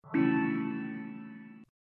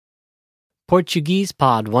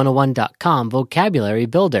PortuguesePod101.com Vocabulary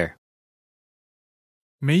Builder.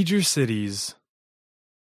 Major cities.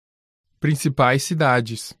 Principais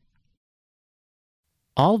cidades.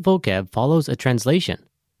 All vocab follows a translation.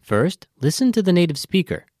 First, listen to the native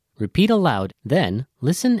speaker. Repeat aloud, then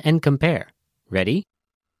listen and compare. Ready?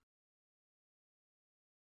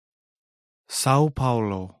 São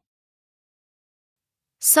Paulo.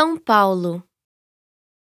 São Paulo.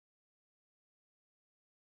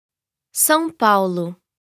 São Paulo.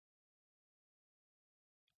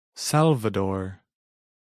 Salvador.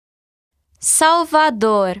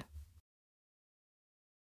 Salvador.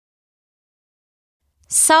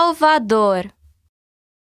 Salvador.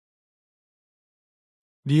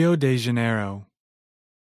 Rio de Janeiro.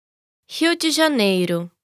 Rio de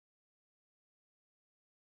Janeiro.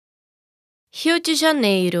 Rio de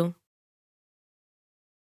Janeiro.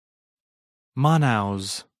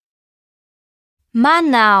 Manaus.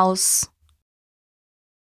 Manaus.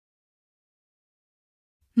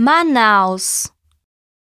 Manaus.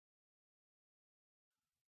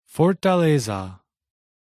 Fortaleza.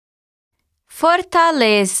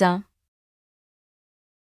 Fortaleza.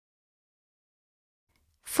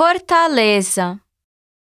 Fortaleza.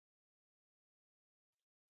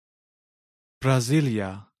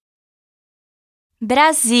 Brasília.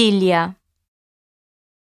 Brasília.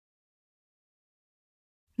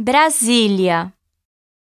 Brasília.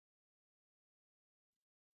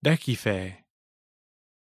 Recife.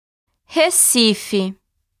 Recife.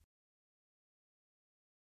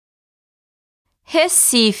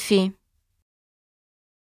 Recife.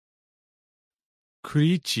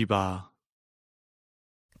 Curitiba.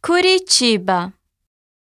 Curitiba.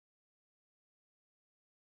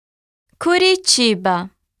 Curitiba.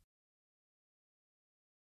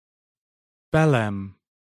 Belém.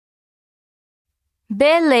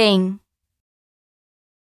 Belém.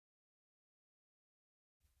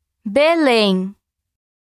 Belém.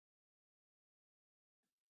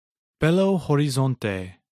 Belo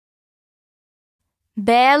Horizonte.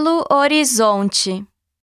 Belo Horizonte.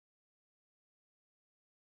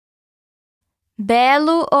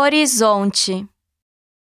 Belo Horizonte.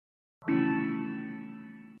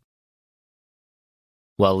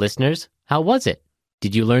 Well, listeners, how was it?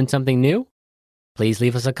 Did you learn something new? Please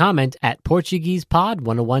leave us a comment at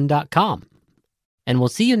PortuguesePod101.com. And we'll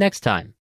see you next time.